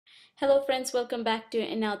Hello friends, welcome back to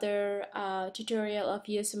another tutorial of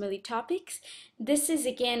Usmle topics. This is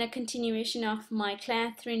again a continuation of my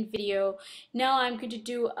clathrin video. Now I'm going to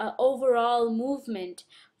do an overall movement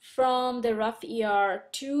from the rough ER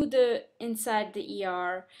to the inside the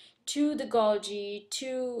ER to the Golgi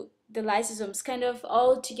to the lysosomes, kind of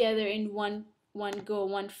all together in one go,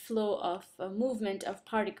 one flow of movement of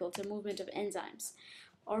particles, a movement of enzymes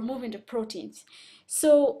or movement of proteins.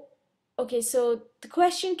 Okay, so the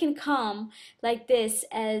question can come like this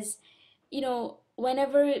as,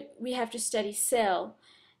 whenever we have to study cell,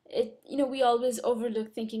 we always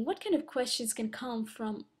overlook thinking what kind of questions can come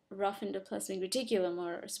from rough endoplasmic reticulum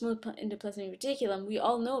or smooth endoplasmic reticulum. We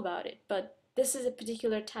all know about it, but this is a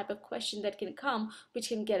particular type of question that can come which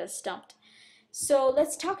can get us stumped. So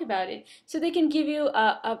let's talk about it. So they can give you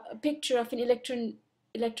a picture of an electron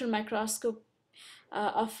microscope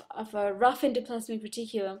of a rough endoplasmic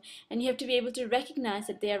reticulum, and you have to be able to recognize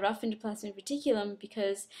that they are rough endoplasmic reticulum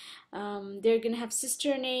because they're going to have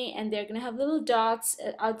cisternae and they're going to have little dots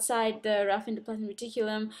outside the rough endoplasmic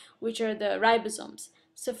reticulum, which are the ribosomes.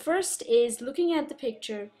 So first is looking at the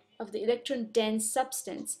picture of the electron dense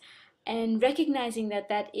substance and recognizing that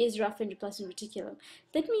that is rough endoplasmic reticulum.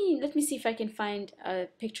 Let me see if I can find a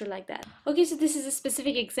picture like that. Okay, so this is a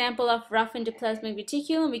specific example of rough endoplasmic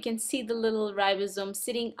reticulum. We can see the little ribosome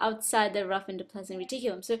sitting outside the rough endoplasmic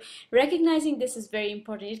reticulum. So recognizing this is very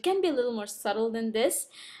important. It can be a little more subtle than this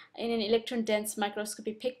in an electron dense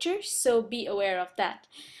microscopy picture, so be aware of that.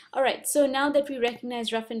 Alright, so now that we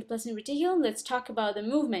recognize rough endoplasmic reticulum, let's talk about the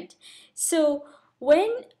movement. So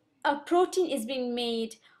when a protein is being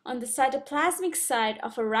made on the cytoplasmic side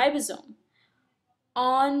of a ribosome,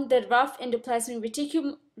 on the rough endoplasmic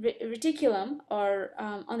reticulum or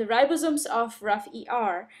on the ribosomes of rough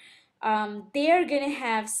ER, they are going to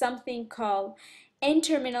have something called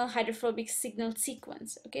N-terminal hydrophobic signal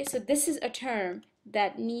sequence. Okay, so this is a term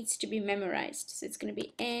that needs to be memorized. So it's going to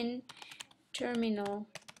be N-terminal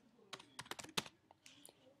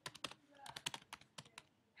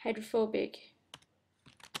hydrophobic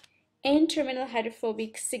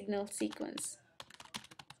signal sequence.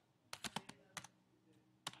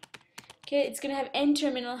 Okay, it's going to have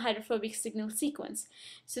N-terminal hydrophobic signal sequence.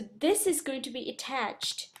 So this is going to be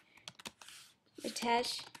attached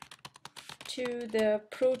to the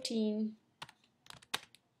protein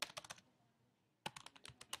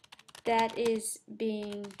that is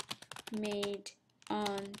being made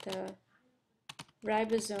on the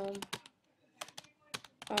ribosome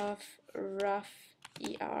of rough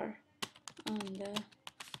ER on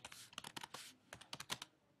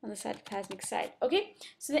the cytoplasmic side. Okay,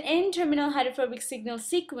 so the N-terminal hydrophobic signal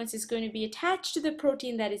sequence is going to be attached to the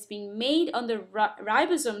protein that is being made on the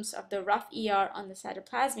ribosomes of the rough ER on the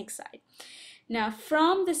cytoplasmic side. Now,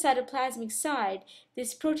 from the cytoplasmic side,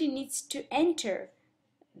 this protein needs to enter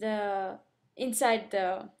inside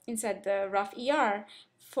the rough ER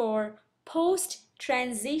for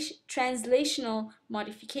post-translational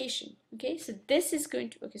modification. Okay, so this is going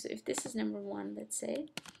to, okay, so if this is number 1, let's say,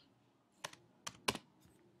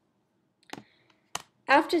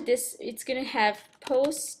 after this, it's going to have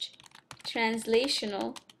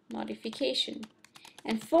post-translational modification.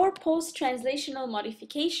 And for post-translational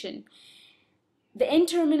modification, the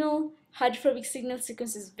N-terminal hydrophobic signal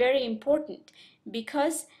sequence is very important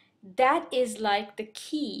because that is like the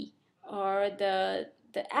key or the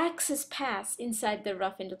access pass inside the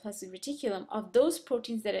rough endoplasmic reticulum of those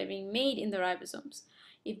proteins that are being made in the ribosomes.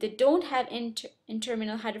 If they don't have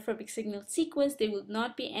N-terminal hydrophobic signal sequence, they will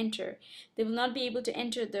not be able to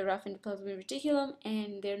enter the rough endoplasmic reticulum,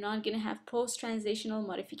 and they're not going to have post-translational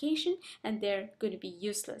modification, and they're going to be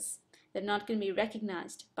useless. They're not going to be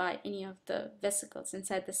recognized by any of the vesicles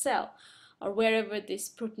inside the cell or wherever this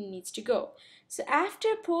protein needs to go. So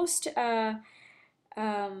after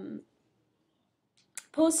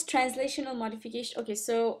post-translational modification, okay,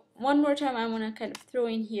 so one more time I want to kind of throw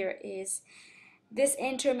in here is this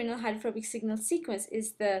N-terminal hydrophobic signal sequence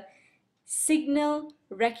is the signal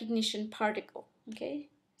recognition particle. Okay,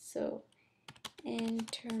 so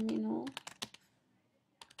N-terminal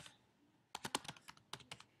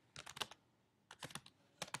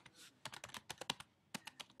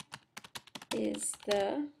is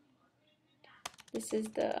this is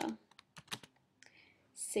the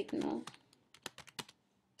signal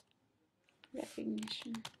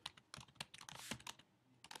recognition.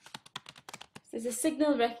 There's a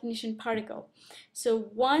signal recognition particle. So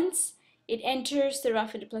once it enters the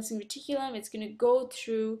rough endoplasmic reticulum, it's going to go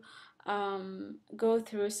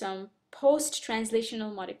through some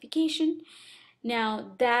post-translational modification.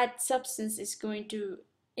 Now that substance is going to,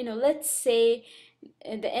 let's say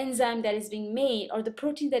the enzyme that is being made, or the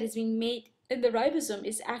protein that is being made in the ribosome,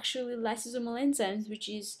 is actually lysosomal enzymes, which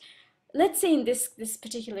is, let's say in this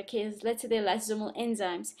particular case, let's say they're lysosomal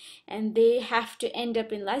enzymes, and they have to end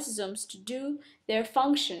up in lysosomes to do their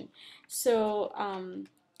function. So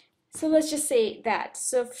so let's just say that.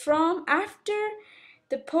 So from after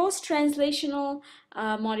the post-translational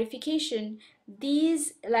modification,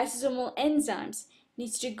 these lysosomal enzymes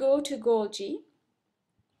needs to go to Golgi,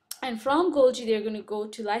 and from Golgi they're going to go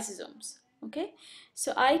to lysosomes. Okay,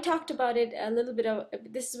 so I talked about it a little bit of,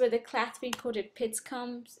 this is where the clathrin coated pits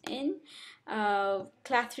comes in.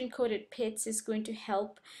 Clathrin coated pits is going to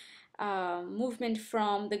help movement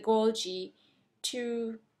from the Golgi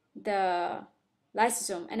to the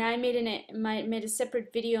lysosome, and I made a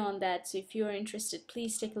separate video on that, so if you are interested,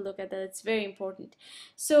 please take a look at that. It's very important.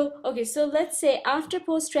 So okay, so let's say after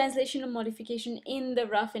post-translational modification in the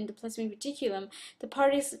rough endoplasmic reticulum, the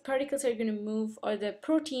particles are going to move, or the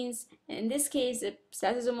proteins, in this case the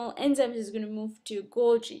lysosomal enzymes, is going to move to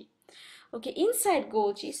Golgi. Okay, inside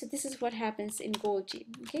Golgi, so this is what happens in Golgi.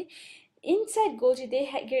 Okay, inside Golgi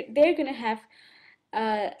they're going to have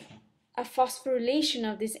a phosphorylation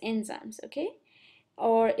of these enzymes. Okay,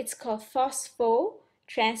 or it's called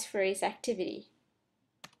phosphotransferase activity.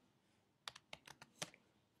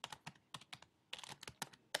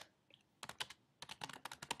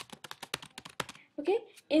 Okay,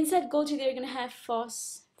 inside Golgi they're going to have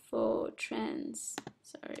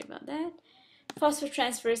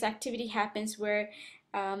phosphotransferase activity happens, where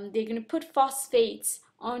they're going to put phosphates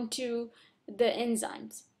onto the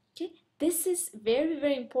enzymes. Okay, this is very,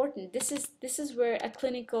 very important. This is where a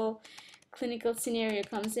clinical scenario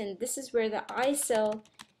comes in. This is where the eye cell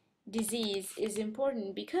disease is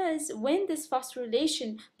important, because when this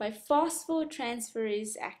phosphorylation by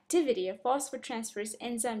phosphotransferase activity, a phosphotransferase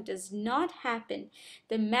enzyme, does not happen,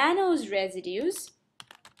 the mannose residues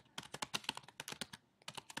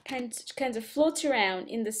kind of float around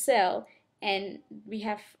in the cell, and we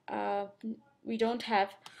don't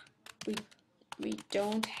have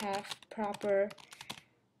proper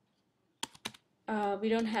I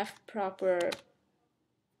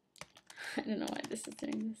don't know why this is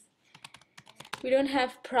doing this. We don't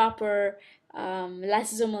have proper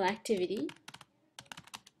lysosomal activity,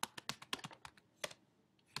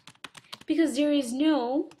 because there is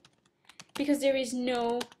no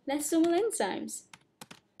lysosomal enzymes,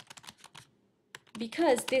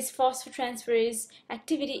 because this phosphotransferase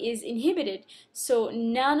activity is inhibited. So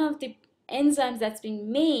none of the enzymes that's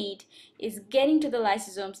being made is getting to the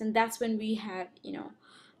lysosomes, and that's when we have, you know,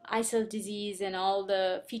 eye cell disease and all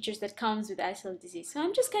the features that comes with eye cell disease. So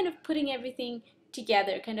I'm just kind of putting everything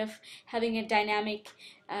together, kind of having a dynamic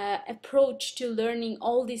approach to learning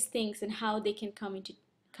all these things and how they can come into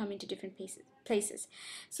different places.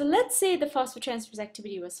 So let's say the phosphotransferase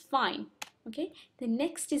activity was fine. Okay, the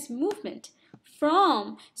next is movement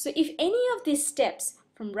from, so if any of these steps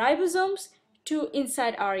from ribosomes to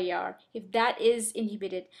inside RER, if that is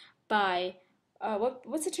inhibited by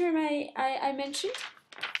what's the term I mentioned?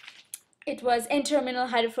 It was N-terminal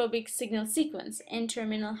hydrophobic signal sequence.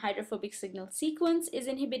 N-terminal hydrophobic signal sequence is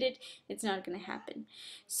inhibited, it's not going to happen.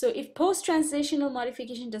 So if post-translational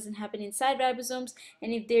modification doesn't happen inside ribosomes,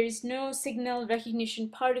 and if there is no signal recognition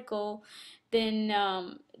particle, then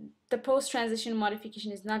the post-translational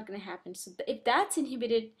modification is not going to happen. So if that's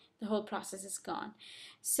inhibited, the whole process is gone.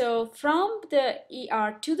 So from the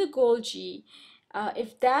ER to the Golgi,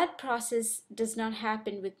 if that process does not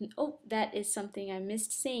happen with, oh, that is something I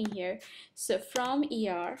missed saying here. So from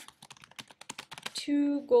ER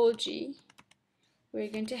to Golgi, we're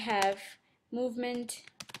going to have movement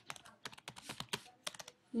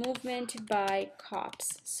by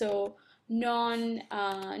COPS. So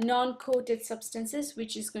non-coated substances,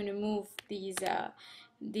 which is going to move these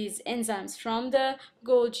enzymes from the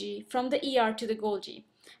Golgi, from the ER to the Golgi.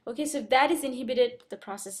 Okay, so if that is inhibited, the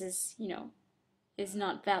process is, you know, is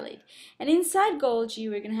not valid. And inside Golgi,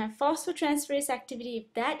 we're going to have phosphotransferase activity.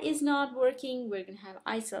 If that is not working, we're going to have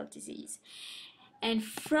eye cell disease. And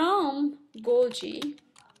from Golgi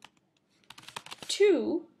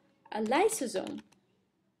to a lysosome,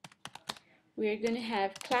 we're going to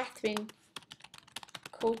have clathrin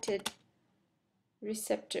coated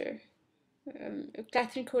receptor,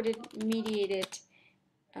 clathrin coated mediated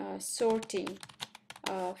sorting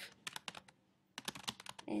of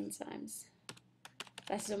enzymes,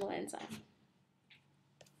 lysosomal enzyme.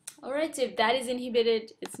 Alright, so if that is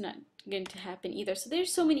inhibited, it's not going to happen either. So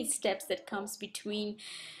there's so many steps that comes between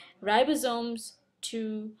ribosomes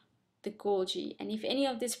to the Golgi, and if any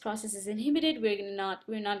of this process is inhibited, we're not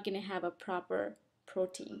going to have a proper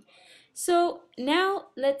protein. So now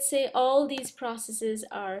let's say all these processes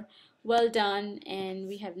are well done and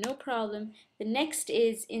we have no problem. The next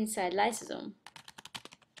is inside lysosome.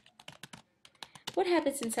 What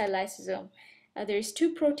happens inside lysosome? There's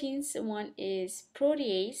two proteins. One is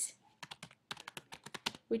protease,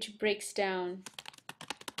 which breaks down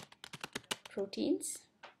proteins,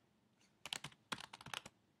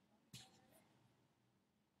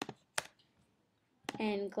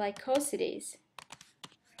 and glycosidase,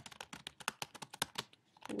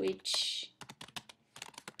 which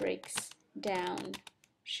breaks down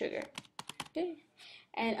sugar. Okay,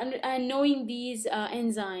 and knowing these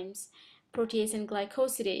enzymes, protease and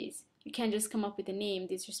glycosidase, you can't just come up with a name.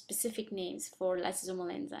 These are specific names for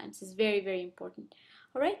lysosomal enzymes. It's very, very important.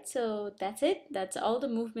 All right, so that's it. That's all the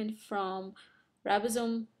movement from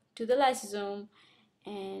ribosome to the lysosome.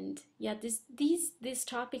 And yeah, these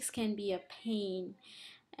topics can be a pain.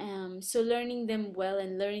 So learning them well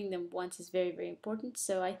and learning them once is very, very important.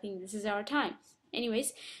 So I think this is our time.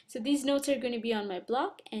 Anyways, so these notes are going to be on my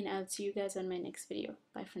blog, and I'll see you guys on my next video.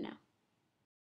 Bye for now.